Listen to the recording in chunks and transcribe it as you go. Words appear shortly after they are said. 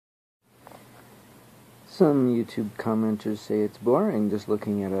Some YouTube commenters say it's boring just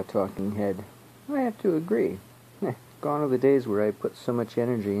looking at a talking head. I have to agree. Gone are the days where I put so much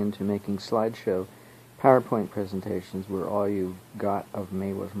energy into making slideshow PowerPoint presentations where all you got of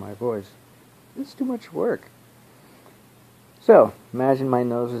me was my voice. It's too much work. So, imagine my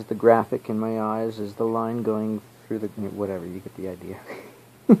nose is the graphic and my eyes is the line going through the... whatever, you get the idea.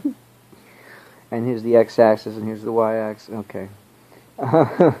 And here's the x-axis and here's the y-axis. Okay.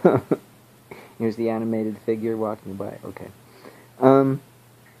 Here's the animated figure walking by. Okay.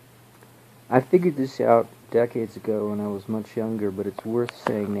 I figured this out decades ago when I was much younger, but it's worth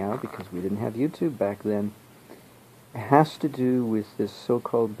saying now because we didn't have YouTube back then. It has to do with this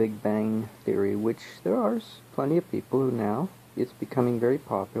so-called Big Bang theory, which there are plenty of people who now, it's becoming very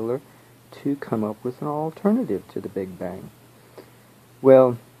popular to come up with an alternative to the Big Bang.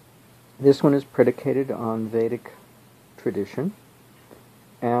 Well, this one is predicated on Vedic tradition,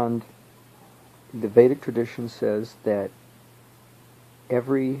 and the Vedic tradition says that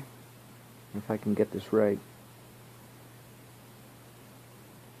every, if I can get this right,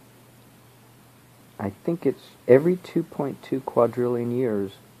 I think it's every 2.2 quadrillion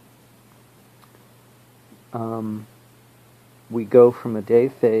years, we go from a day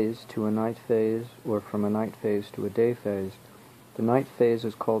phase to a night phase, or from a night phase to a day phase. The night phase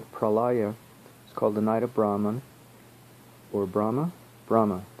is called pralaya. It's called the night of Brahman, or Brahma,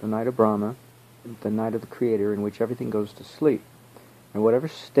 the night of Brahma, the night of the Creator, in which everything goes to sleep. And whatever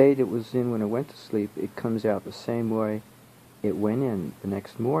state it was in when it went to sleep, it comes out the same way it went in. The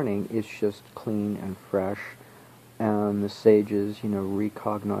next morning, it's just clean and fresh. And the sages,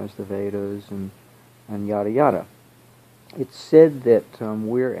 recognize the Vedas and yada yada. It's said that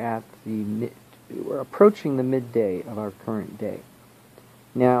we're approaching the midday of our current day.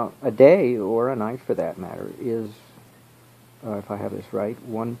 Now, a day, or a night for that matter, is, if I have this right,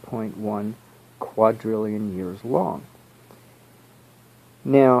 1.1 quadrillion years long.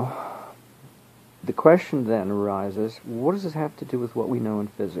 Now, the question then arises, what does this have to do with what we know in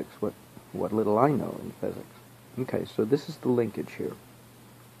physics, what little I know in physics? Okay, so this is the linkage here.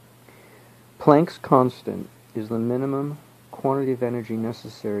 Planck's constant is the minimum quantity of energy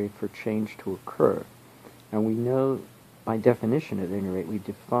necessary for change to occur. And we know, by definition at any rate, we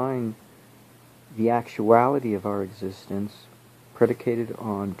define the actuality of our existence predicated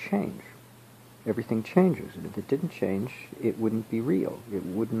on change. Everything changes, and if it didn't change, it wouldn't be real. It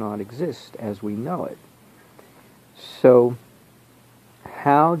would not exist as we know it. So,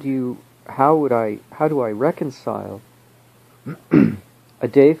 how do I reconcile a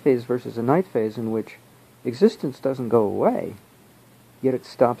day phase versus a night phase in which existence doesn't go away, yet it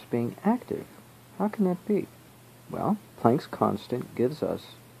stops being active? How can that be? Well, Planck's constant gives us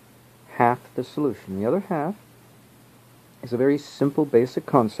half the solution. The other half is a very simple, basic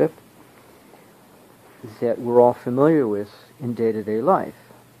concept that we're all familiar with in day-to-day life.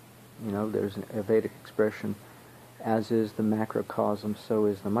 There's a Vedic expression, as is the macrocosm, so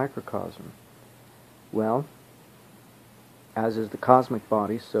is the microcosm. Well, as is the cosmic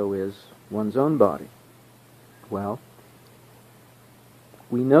body, so is one's own body. Well,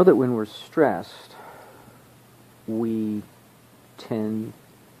 we know that when we're stressed, we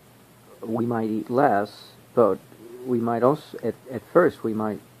might eat less, but we might also, at first, we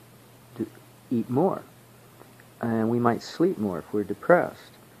might eat more. And we might sleep more if we're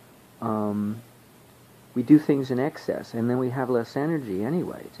depressed. We do things in excess, and then we have less energy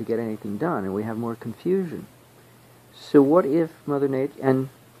anyway to get anything done, and we have more confusion. So what if Mother Nature... And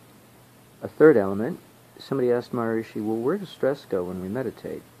a third element, somebody asked Maharishi, well, where does stress go when we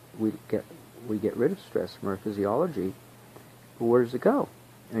meditate? We get rid of stress from our physiology, but where does it go?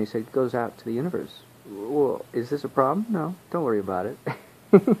 And he said, it goes out to the universe. Well, is this a problem? No, don't worry about it.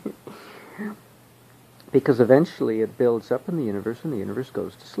 Because eventually it builds up in the universe and the universe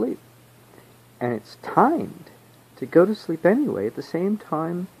goes to sleep. And it's timed to go to sleep anyway at the same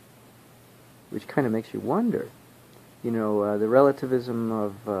time, which kind of makes you wonder. The relativism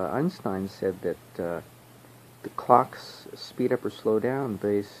of Einstein said that the clocks speed up or slow down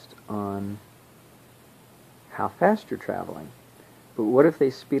based on how fast you're traveling. But what if they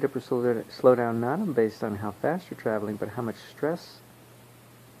speed up or slow down not based on how fast you're traveling, but how much stress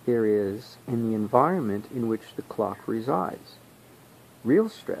there is in the environment in which the clock resides? Real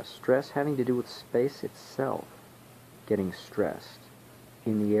stress having to do with space itself, getting stressed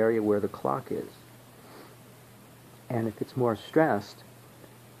in the area where the clock is. And if it's more stressed,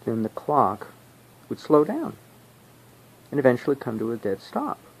 then the clock would slow down and eventually come to a dead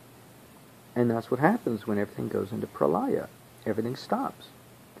stop. And that's what happens when everything goes into pralaya. Everything stops.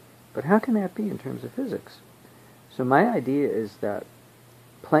 But how can that be in terms of physics? So my idea is that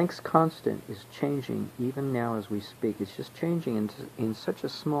Planck's constant is changing even now as we speak. It's just changing in such a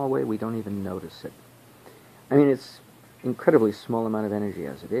small way we don't even notice it. I mean, it's incredibly small amount of energy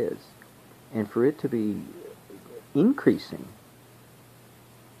as it is. And for it to be increasing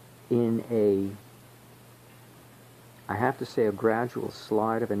in I have to say, a gradual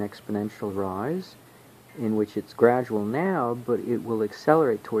slide of an exponential rise, in which it's gradual now, but it will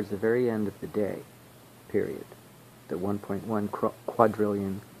accelerate towards the very end of the day, period. The 1.1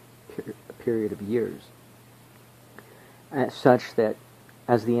 quadrillion period of years. Such that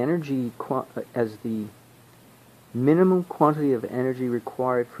as the minimum quantity of energy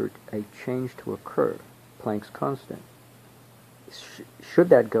required for a change to occur, Planck's constant, should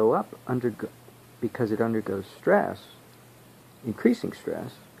that go up because it undergoes stress, increasing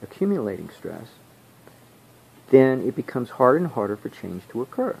stress, accumulating stress, then it becomes harder and harder for change to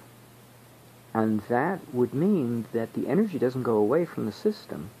occur. And that would mean that the energy doesn't go away from the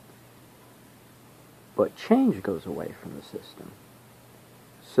system, but change goes away from the system,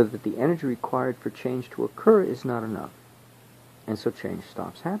 so that the energy required for change to occur is not enough. And so change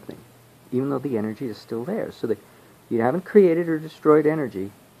stops happening, even though the energy is still there. So that you haven't created or destroyed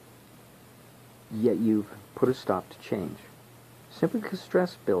energy, yet you've put a stop to change. Simply because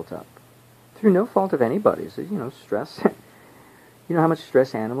stress built up. Through no fault of anybody's. Stress. You know how much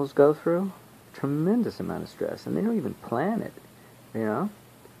stress animals go through? Tremendous amount of stress. And they don't even plan it.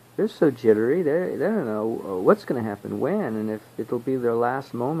 They're so jittery, they don't know what's going to happen when, and if it'll be their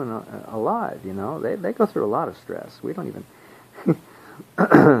last moment alive, They go through a lot of stress. We don't even,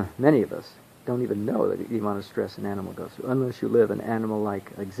 many of us don't even know the amount of stress an animal goes through, unless you live an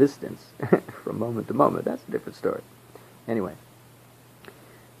animal-like existence from moment to moment. That's a different story. Anyway,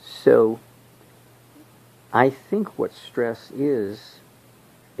 so I think what stress is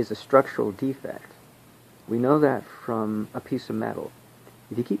a structural defect. We know that from a piece of metal.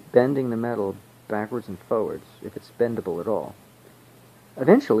 If you keep bending the metal backwards and forwards, if it's bendable at all,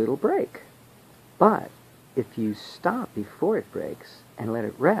 eventually it'll break. But if you stop before it breaks and let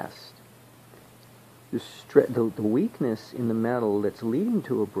it rest, the weakness in the metal that's leading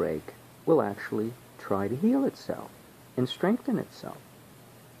to a break will actually try to heal itself and strengthen itself.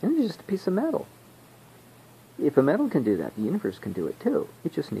 And it's just a piece of metal. If a metal can do that, the universe can do it too.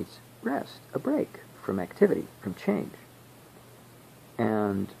 It just needs rest, a break from activity, from change.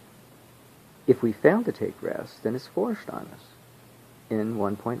 And if we fail to take rest, then it's forced on us in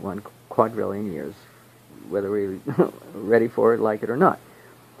 1.1 quadrillion years, whether we're ready for it, like it or not.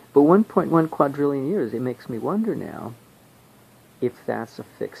 But 1.1 quadrillion years, it makes me wonder now if that's a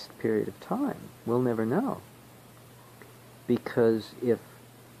fixed period of time. We'll never know. Because if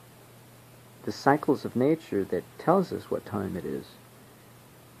the cycles of nature that tells us what time it is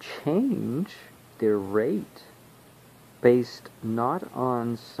change their rate based not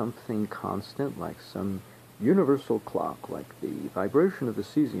on something constant like some universal clock, like the vibration of the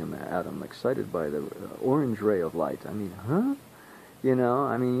cesium atom excited by the orange ray of light. I mean,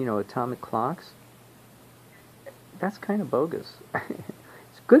 atomic clocks. That's kind of bogus.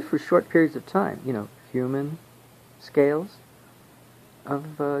 It's good for short periods of time, human scales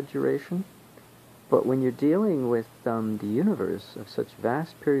of duration. But when you're dealing with the universe of such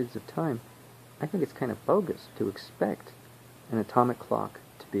vast periods of time, I think it's kind of bogus to expect an atomic clock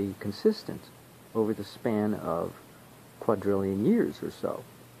to be consistent over the span of quadrillion years or so.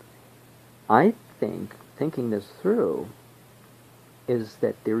 I think, thinking this through, is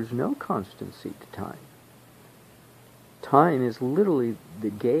that there is no constancy to time. Time is literally the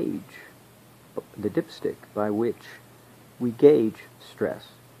gauge, the dipstick by which we gauge stress.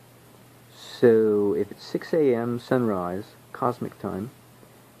 So if it's 6 a.m. sunrise, cosmic time,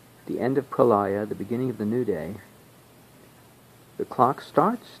 the end of Pralaya, the beginning of the new day, the clock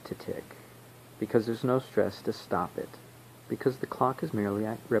starts to tick because there's no stress to stop it, because the clock is merely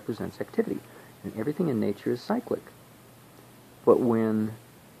represents activity, and everything in nature is cyclic. But in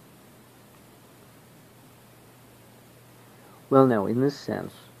this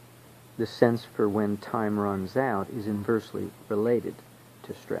sense, the sense for when time runs out is inversely related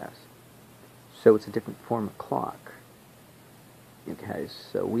to stress. So it's a different form of clock. Okay,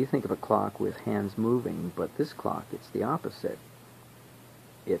 so we think of a clock with hands moving, but this clock, it's the opposite.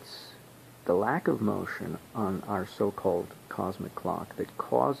 It's the lack of motion on our so-called cosmic clock that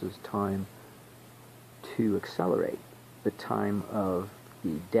causes time to accelerate, the time of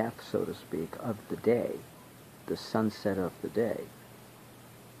the death, so to speak, of the day, the sunset of the day.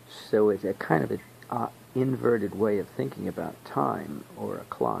 So it's a kind of an inverted way of thinking about time, or a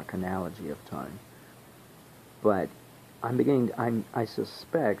clock analogy of time. But I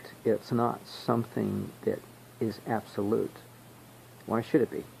suspect it's not something that is absolute. Why should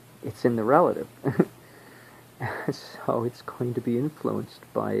it be? It's in the relative. So it's going to be influenced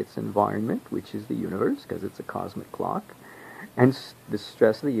by its environment, which is the universe, because it's a cosmic clock. And the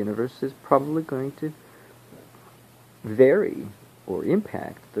stress of the universe is probably going to vary or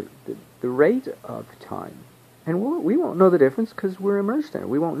impact the rate of time. And we won't know the difference because we're immersed in it.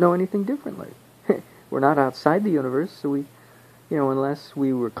 We won't know anything differently. We're not outside the universe, so unless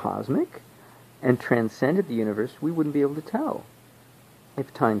we were cosmic and transcended the universe, we wouldn't be able to tell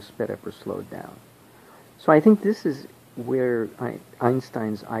if time sped up or slowed down. So I think this is where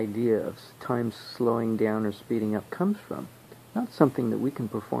Einstein's idea of time slowing down or speeding up comes from. Not something that we can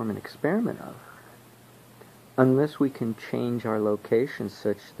perform an experiment of. Unless we can change our location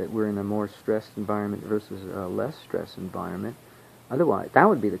such that we're in a more stressed environment versus a less stressed environment. Otherwise, that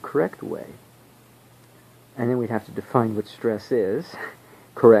would be the correct way. And then we'd have to define what stress is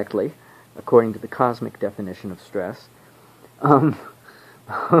correctly, according to the cosmic definition of stress. And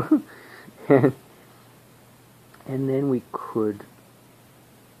then we could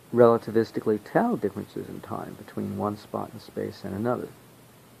relativistically tell differences in time between one spot in space and another.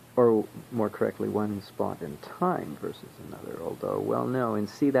 Or, more correctly, one spot in time versus another. Although, well, no, and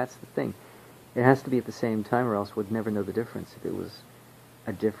see, that's the thing. It has to be at the same time, or else we'd never know the difference. If it was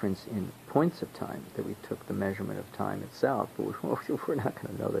a difference in points of time, that we took the measurement of time itself, but we're not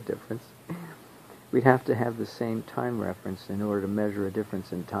going to know the difference. We'd have to have the same time reference in order to measure a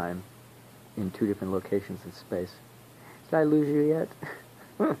difference in time in two different locations in space. Did I lose you yet?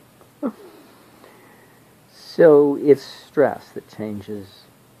 So it's stress that changes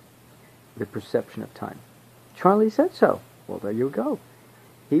the perception of time. Charlie said so. Well, there you go.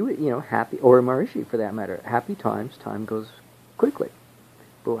 He would, happy, or Maharishi for that matter, happy times, time goes quickly.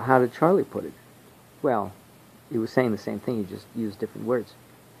 But how did Charlie put it? Well, he was saying the same thing, he just used different words.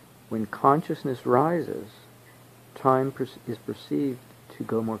 When consciousness rises, time is perceived to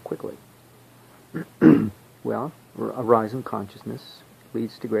go more quickly. Well, a rise in consciousness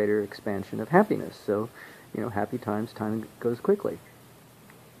leads to greater expansion of happiness. So, happy times, time goes quickly.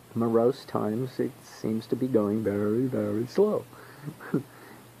 Morose times, it seems to be going very, very slow.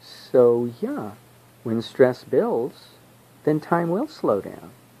 So, yeah, when stress builds, then time will slow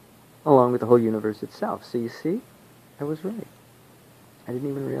down, along with the whole universe itself. So you see, I was right. I didn't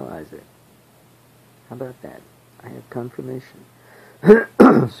even realize it. How about that? I have confirmation.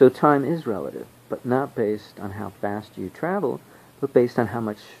 So time is relative, but not based on how fast you travel, but based on how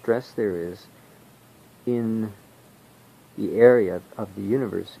much stress there is in the area of the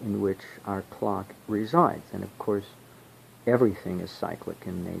universe in which our clock resides. And of course, everything is cyclic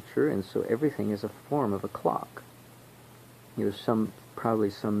in nature, and so everything is a form of a clock. There's probably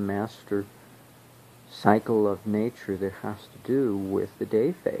some master cycle of nature that has to do with the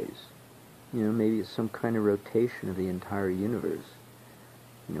day phase. Maybe it's some kind of rotation of the entire universe,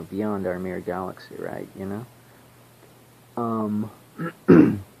 beyond our mere galaxy, right,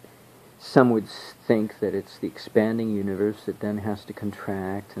 Some would think that it's the expanding universe that then has to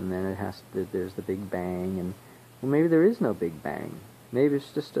contract, and then there's the Big Bang, and well, maybe there is no Big Bang. Maybe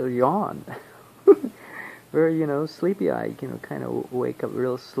it's just a yawn. Where, sleepy-eyed, kind of wake up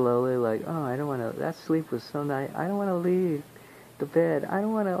real slowly, like, oh, I don't want to, that sleep was so nice, I don't want to leave the bed, I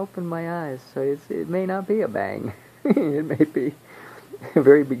don't want to open my eyes, so it may not be a bang. It may be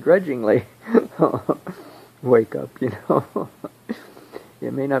very begrudgingly wake up,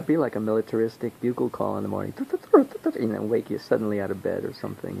 It may not be like a militaristic bugle call in the morning, wake you suddenly out of bed or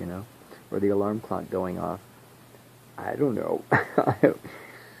something, or the alarm clock going off. I don't know.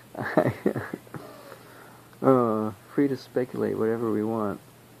 Free to speculate whatever we want.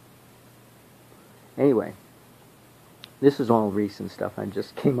 Anyway, this is all recent stuff. I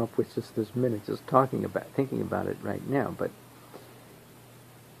just came up with just this minute, just thinking about it right now. But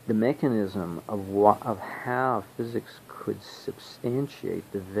the mechanism of how physics could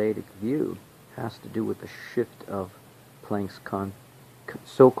substantiate the Vedic view has to do with the shift of Planck's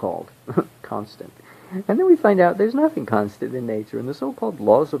so-called constant. And then we find out there's nothing constant in nature, and the so-called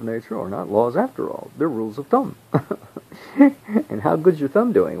laws of nature are not laws after all. They're rules of thumb. And how good's your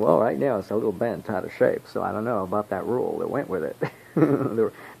thumb doing? Well, right now it's a little bent out of shape, so I don't know about that rule that went with it.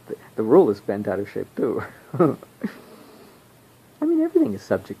 The rule is bent out of shape, too. I mean, everything is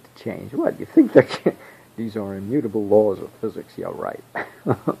subject to change. What, you think that these are immutable laws of physics? Yeah, right.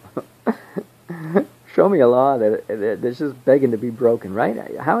 Show me a law that's just begging to be broken,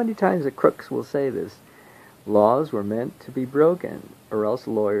 right? How many times the crooks will say this? Laws were meant to be broken, or else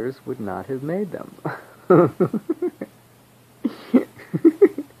lawyers would not have made them.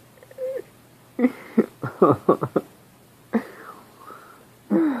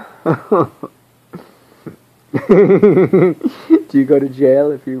 Do you go to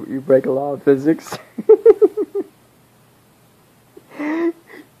jail if you break a law of physics?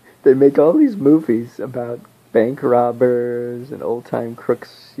 They make all these movies about bank robbers and old-time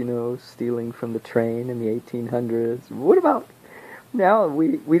crooks, stealing from the train in the 1800s. What about now?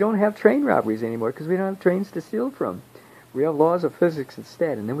 We don't have train robberies anymore because we don't have trains to steal from. We have laws of physics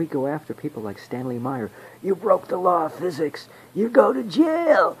instead, and then we go after people like Stanley Meyer. You broke the law of physics. You go to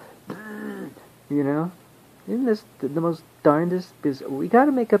jail. Isn't this the most darndest? We got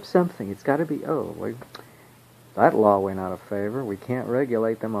to make up something. It's got to be, that law went out of favor. We can't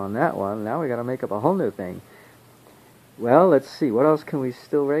regulate them on that one. Now we got to make up a whole new thing. Well, let's see. What else can we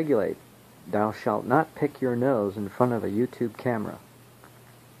still regulate? Thou shalt not pick your nose in front of a YouTube camera.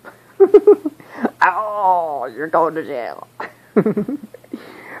 Oh, you're going to jail.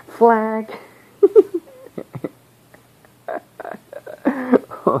 Flag.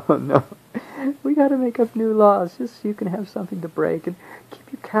 Oh, no. We got to make up new laws just so you can have something to break and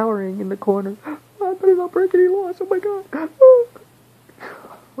keep you cowering in the corner. I better not break any laws. Oh, my God.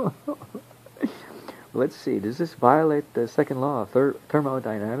 Let's see. Does this violate the second law of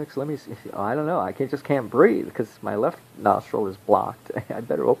thermodynamics? Let me see. I don't know. I just can't breathe because my left nostril is blocked. I'd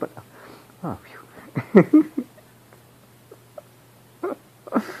better open it. Oh, phew.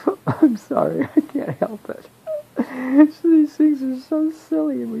 I'm sorry. I can't help it. These things are so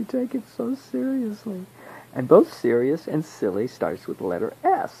silly and we take it so seriously. And both serious and silly starts with the letter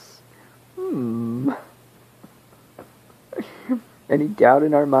S. Any doubt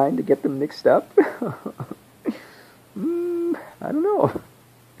in our mind to get them mixed up? I don't know.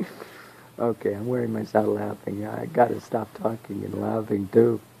 Okay, I'm wearing myself laughing. I gotta stop talking and laughing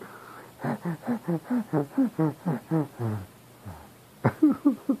too.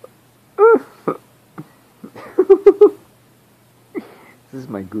 This is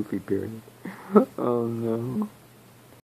my goofy period. Oh no.